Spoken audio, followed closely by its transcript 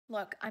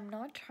Look, I'm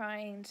not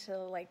trying to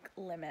like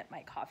limit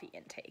my coffee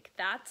intake.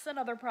 That's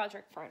another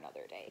project for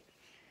another day.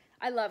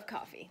 I love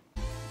coffee.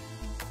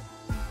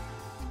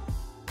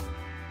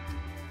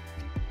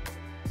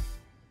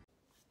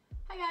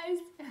 Hi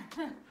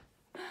guys,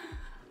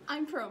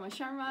 I'm Paroma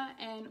Sharma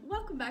and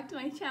welcome back to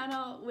my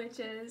channel, which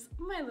is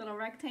my little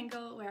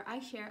rectangle where I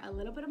share a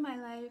little bit of my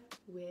life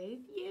with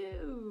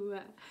you.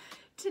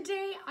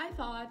 Today I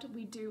thought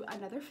we'd do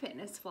another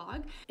fitness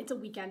vlog. It's a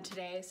weekend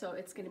today, so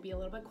it's gonna be a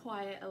little bit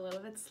quiet, a little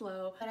bit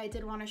slow, but I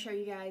did want to show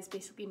you guys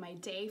basically my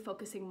day,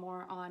 focusing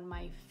more on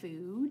my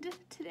food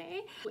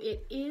today.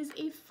 It is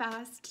a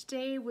fast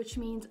day, which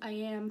means I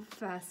am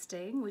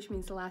fasting, which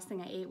means the last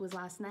thing I ate was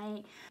last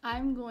night.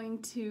 I'm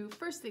going to,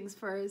 first things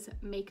first,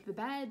 make the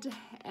bed,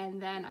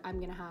 and then I'm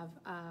gonna have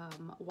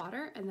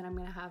water, and then I'm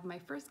gonna have my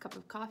first cup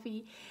of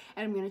coffee,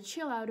 and I'm gonna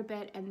chill out a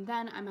bit, and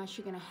then I'm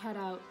actually gonna head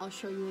out. I'll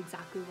show you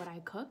exactly what I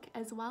cook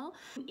as well.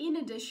 In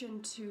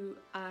addition to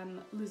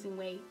losing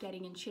weight,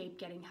 getting in shape,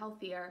 getting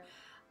healthier,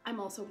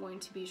 I'm also going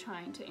to be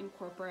trying to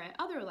incorporate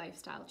other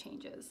lifestyle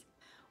changes.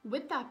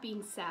 With that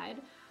being said,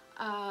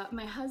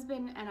 my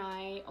husband and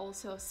I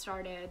also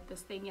started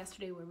this thing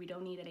yesterday where we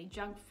don't eat any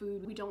junk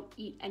food, we don't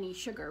eat any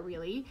sugar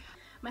really.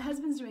 My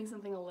husband's doing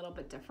something a little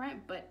bit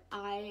different, but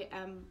I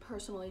am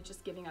personally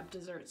just giving up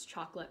desserts,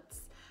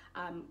 chocolates,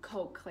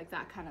 Coke, like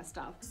that kind of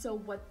stuff. So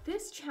what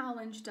this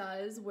challenge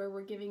does, where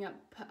we're giving up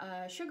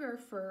sugar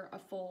for a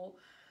full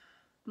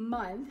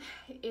month,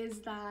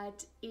 is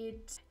that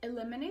it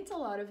eliminates a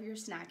lot of your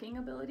snacking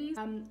abilities.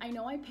 I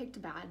know I picked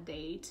a bad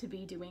day to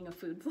be doing a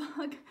food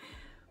vlog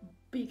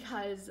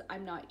because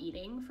I'm not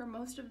eating for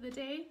most of the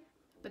day,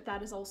 but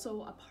that is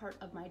also a part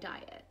of my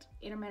diet.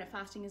 Intermittent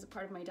fasting is a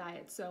part of my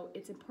diet, so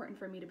it's important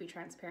for me to be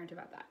transparent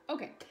about that.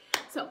 Okay,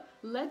 so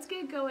let's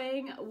get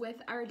going with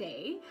our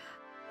day.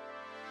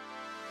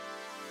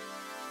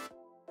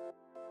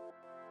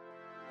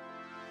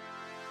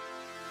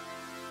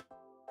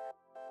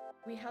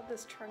 We have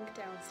this trunk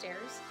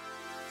downstairs,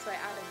 so I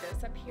added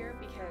this up here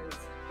because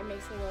it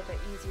makes it a little bit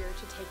easier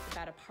to take the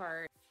bed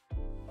apart.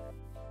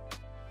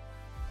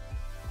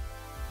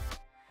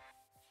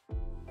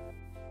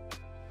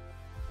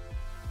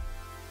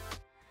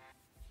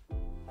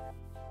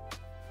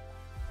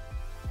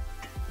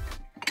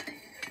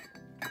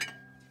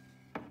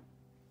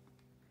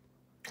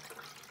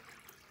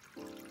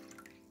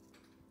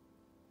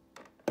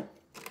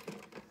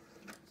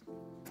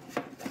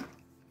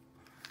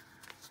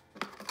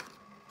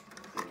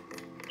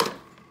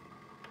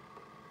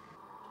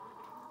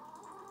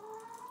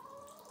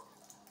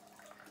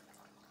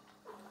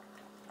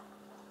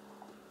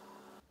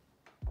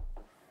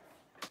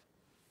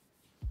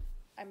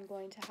 I'm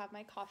going to have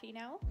my coffee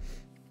now.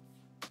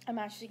 I'm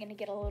actually gonna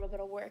get a little bit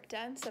of work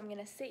done, so I'm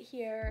gonna sit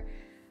here,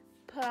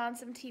 put on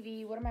some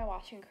TV. What am I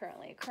watching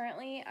currently?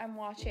 Currently, I'm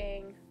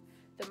watching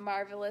The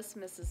Marvelous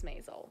Mrs.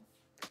 Maisel.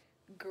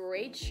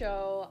 Great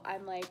show.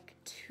 I'm like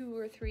 2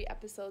 or 3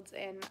 episodes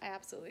in. I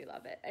absolutely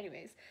love it.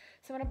 Anyways,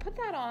 so I'm gonna put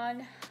that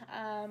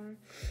on,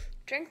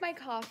 drink my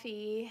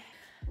coffee.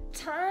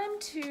 Time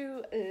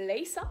to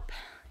lace up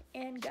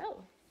and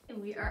go.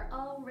 We are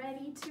all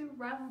ready to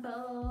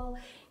rumble.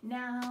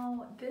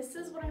 Now, this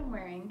is what I'm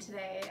wearing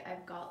today.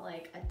 I've got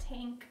like a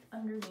tank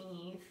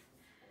underneath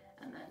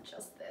and then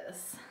just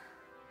this.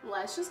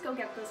 Let's just go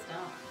get this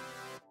done.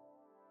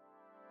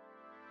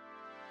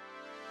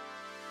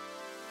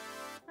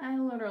 I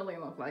literally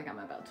look like I'm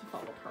about to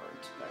fall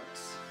apart,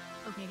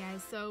 but... Okay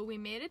guys, so we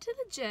made it to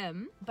the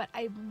gym, but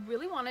I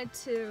really wanted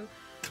to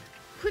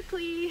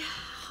quickly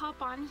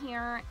hop on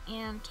here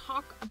and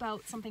talk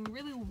about something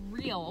really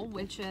real,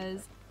 which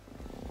is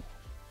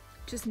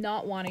just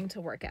not wanting to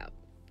work out.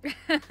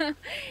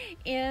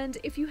 And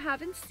if you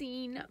haven't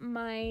seen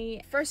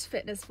my first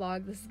fitness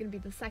vlog, this is gonna be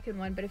the second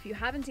one, but if you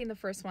haven't seen the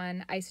first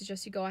one, I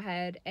suggest you go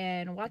ahead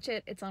and watch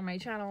it. It's on my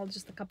channel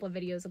just a couple of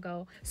videos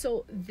ago.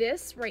 So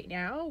this right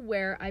now,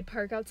 where I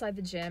park outside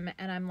the gym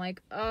and I'm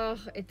like, oh,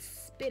 it's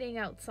spitting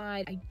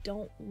outside, I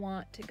don't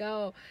want to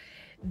go.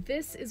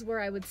 This is where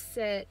I would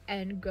sit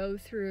and go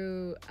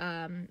through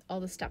all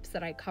the steps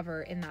that I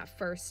cover in that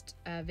first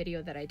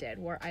video that I did,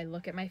 where I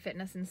look at my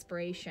fitness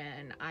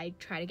inspiration, I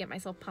try to get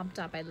myself pumped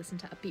up, I listen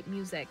to upbeat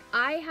music.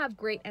 I have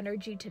great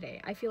energy today.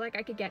 I feel like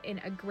I could get in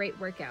a great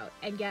workout,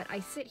 and yet I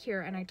sit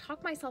here and I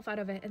talk myself out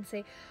of it and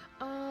say,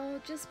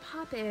 oh, just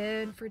pop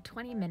in for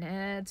 20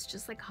 minutes,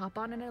 just like hop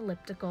on an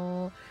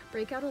elliptical,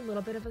 break out a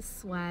little bit of a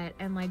sweat,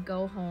 and like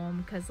go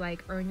home, because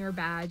like earn your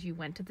badge, you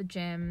went to the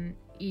gym,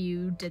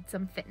 you did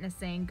some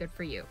fitnessing, good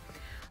for you.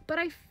 But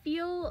I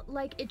feel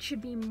like it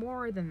should be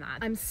more than that.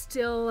 I'm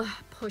still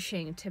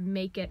pushing to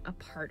make it a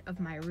part of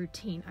my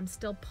routine. I'm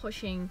still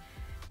pushing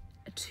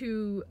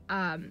to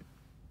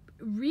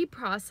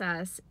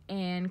reprocess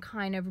and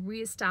kind of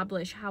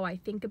reestablish how I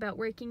think about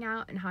working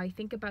out and how I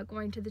think about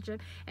going to the gym,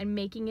 and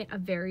making it a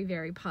very,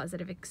 very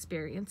positive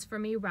experience for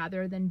me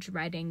rather than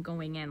dreading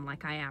going in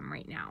like I am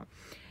right now.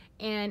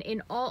 And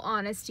in all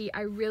honesty,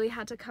 I really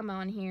had to come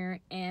on here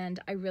and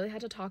I really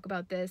had to talk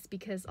about this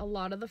because a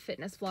lot of the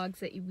fitness vlogs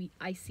that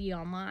I see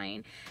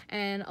online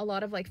and a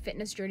lot of like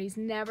fitness journeys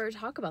never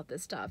talk about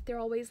this stuff. They're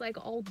always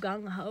like all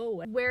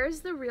gung-ho.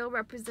 Where's the real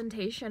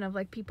representation of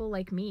like people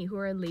like me who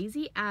are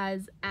lazy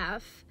as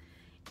F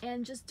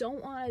and just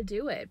don't want to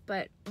do it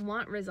but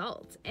want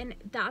results? And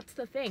that's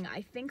the thing.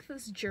 I think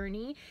this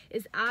journey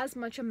is as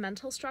much a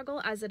mental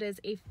struggle as it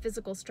is a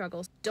physical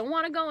struggle. Don't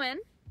want to go in,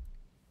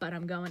 but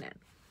I'm going in.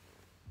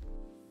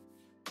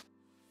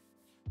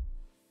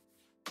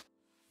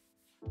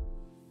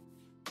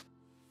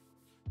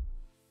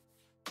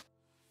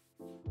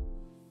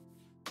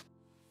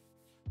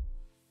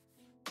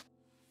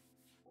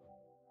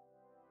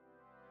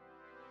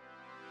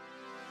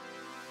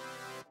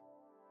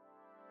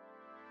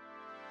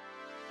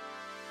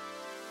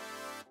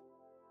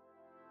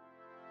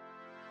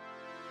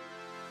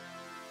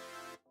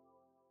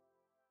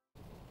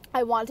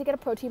 I want to get a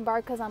protein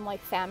bar because I'm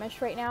like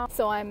famished right now.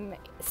 So I'm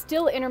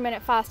still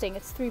intermittent fasting.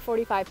 It's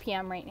 3:45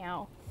 p.m. right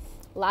now.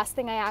 Last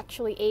thing I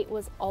actually ate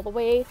was all the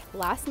way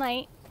last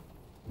night,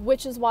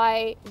 which is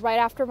why right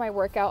after my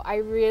workout, I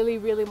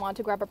really want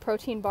to grab a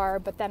protein bar.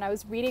 But then I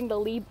was reading the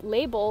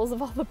labels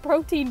of all the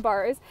protein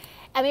bars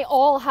and they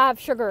all have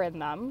sugar in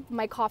them.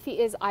 My coffee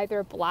is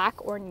either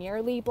black or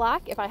nearly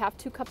black. If I have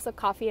 2 cups of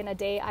coffee in a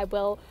day, I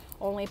will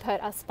only put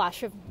a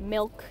splash of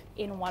milk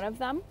in one of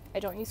them. I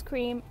don't use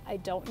cream. I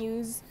don't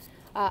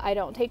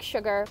take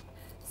sugar.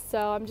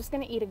 So I'm just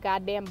gonna eat a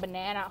goddamn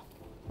banana,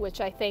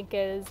 which I think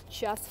is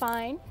just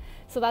fine.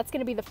 So that's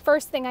gonna be the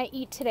first thing I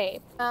eat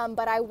today.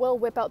 But I will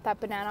whip out that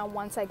banana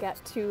once I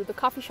get to the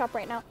coffee shop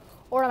right now,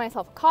 order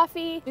myself a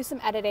coffee, do some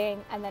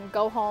editing, and then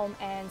go home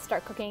and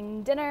start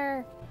cooking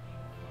dinner.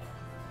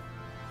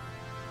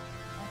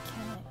 I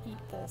can't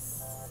eat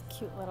this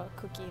cute little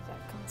cookie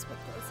that comes with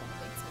this and it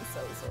makes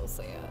me so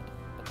sad.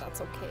 But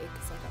that's okay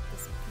because I got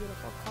this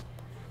beautiful cup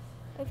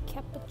of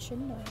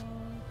cappuccino.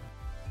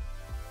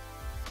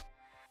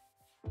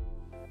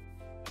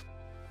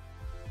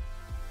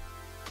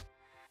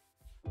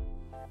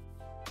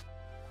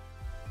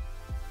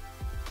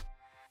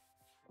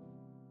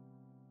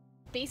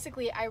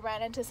 Basically, I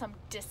ran into some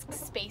disk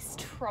space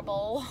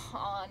trouble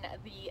on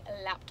the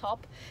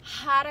laptop.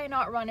 Had I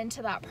not run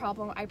into that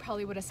problem, I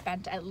probably would have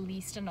spent at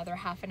least another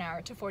half an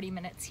hour to 40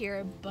 minutes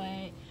here,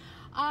 but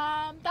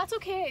that's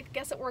okay. I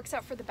guess it works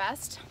out for the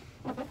best.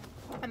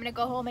 I'm gonna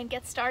go home and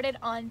get started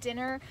on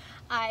dinner.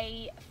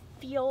 I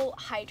feel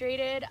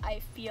hydrated.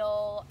 I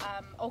feel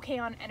okay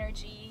on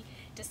energy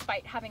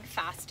despite having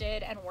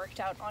fasted and worked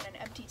out on an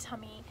empty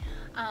tummy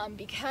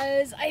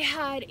because I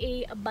had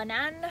a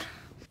banana.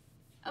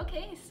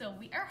 Okay, so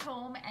we are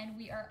home and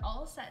we are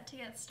all set to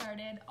get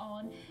started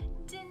on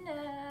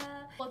dinner.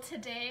 Well,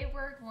 today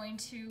we're going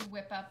to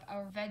whip up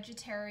a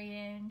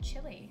vegetarian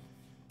chili.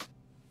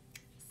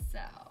 So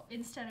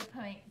instead of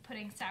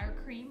putting sour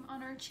cream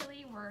on our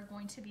chili, we're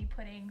going to be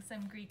putting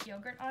some Greek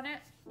yogurt on it.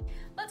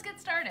 Let's get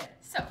started.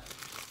 So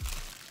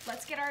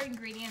let's get our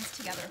ingredients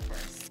together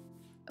first.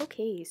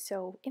 Okay,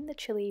 so in the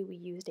chili we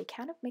used a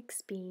can of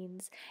mixed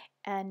beans,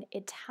 an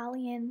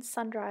Italian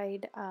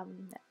sun-dried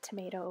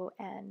tomato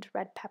and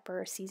red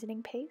pepper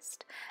seasoning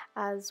paste,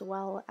 as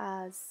well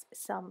as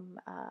some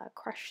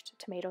crushed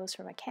tomatoes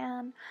from a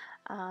can,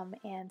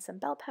 and some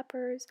bell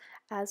peppers,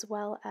 as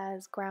well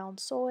as ground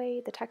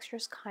soy. The texture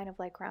is kind of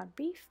like ground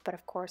beef, but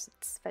of course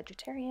it's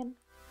vegetarian.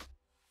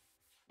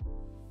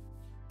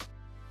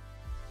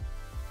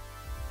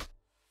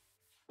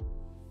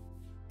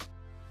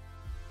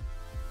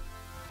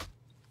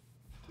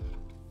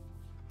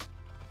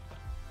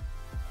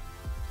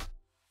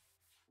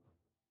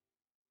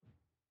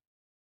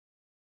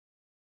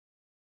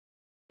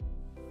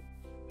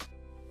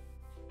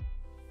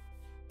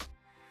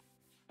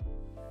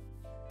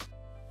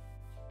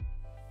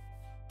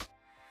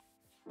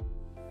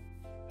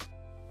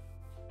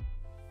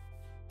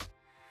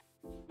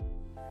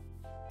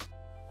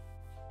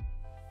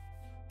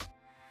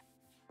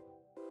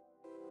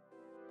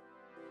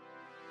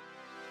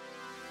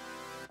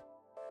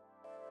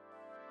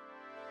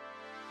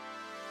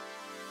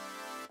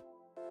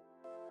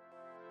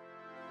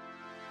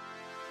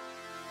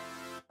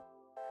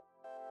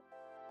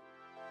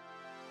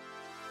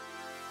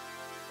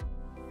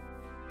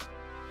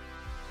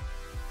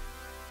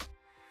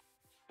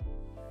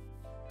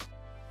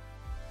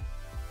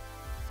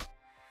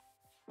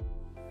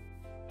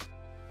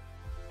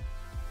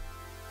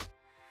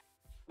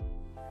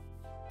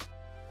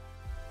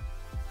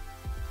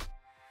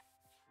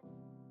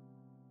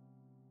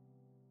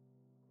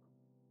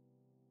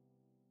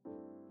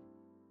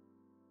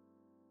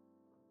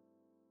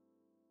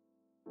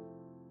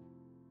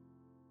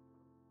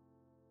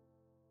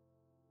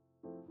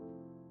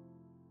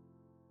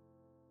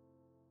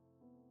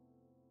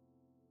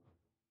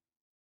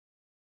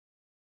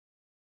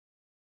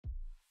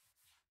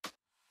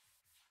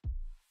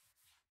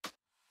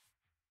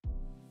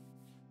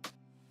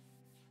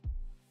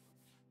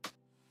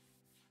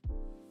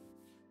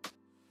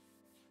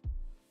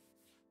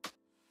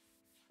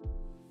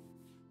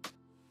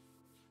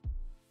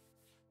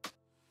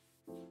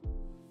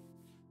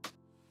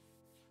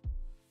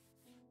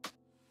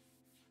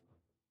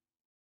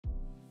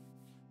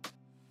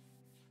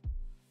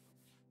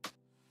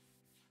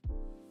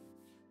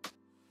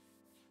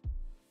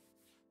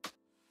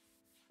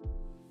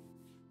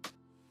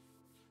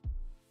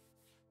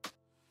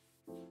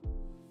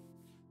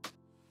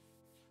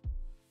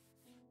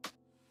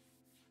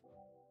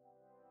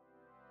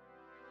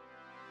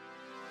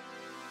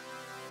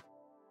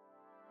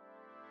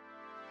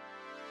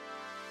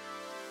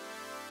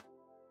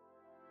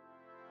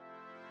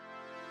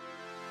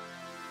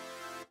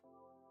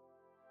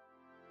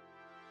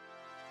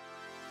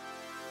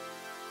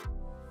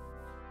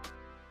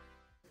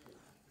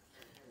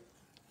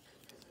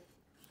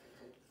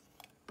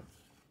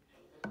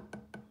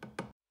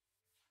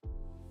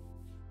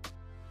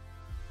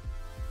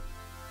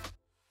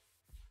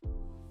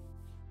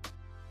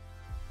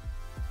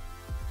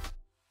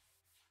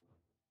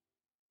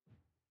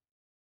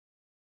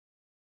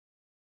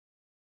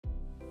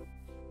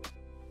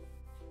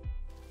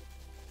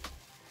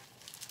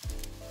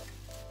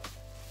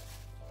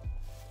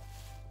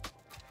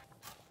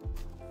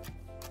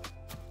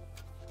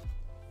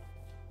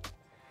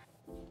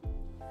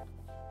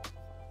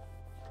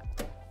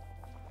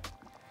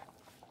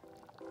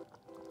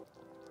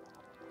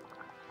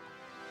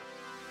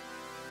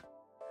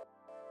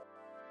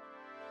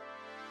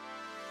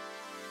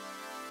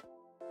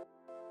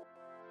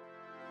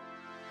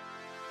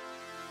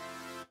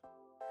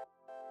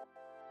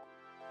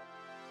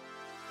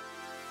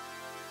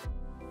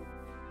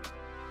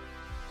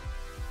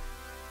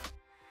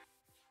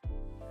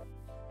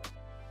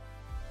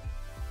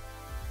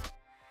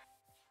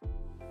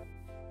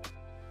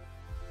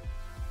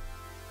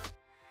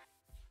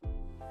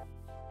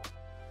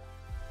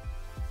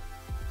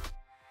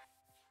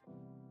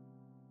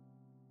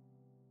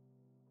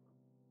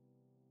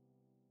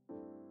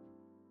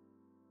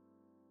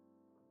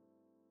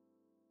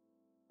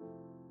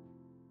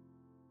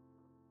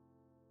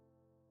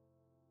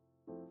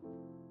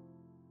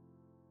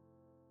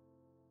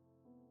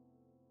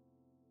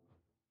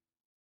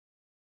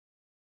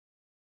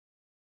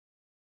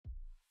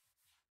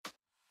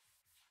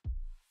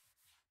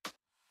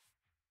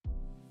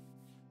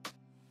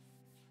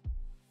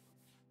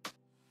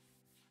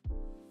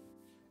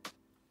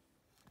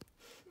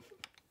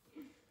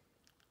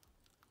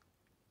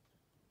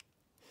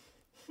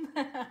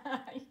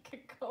 You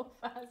could go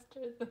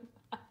faster than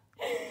that.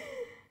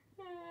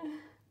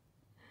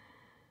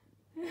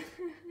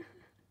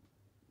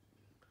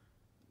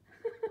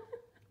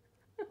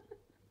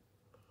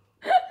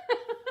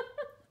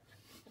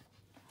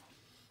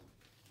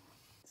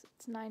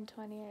 It's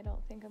 9:20. I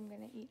don't think I'm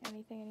gonna eat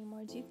anything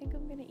anymore. Do you think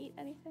I'm gonna eat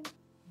anything?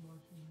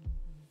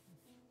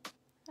 I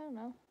don't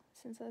know.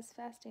 Since I was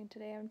fasting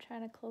today, I'm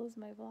trying to close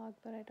my vlog,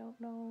 but I don't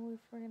know if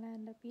we're gonna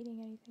end up eating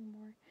anything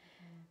more.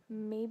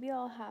 Maybe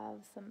I'll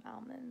have some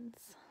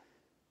almonds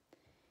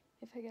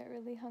if I get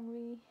really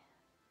hungry.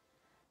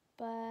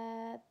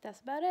 But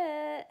that's about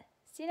it.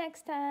 See you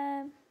next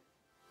time.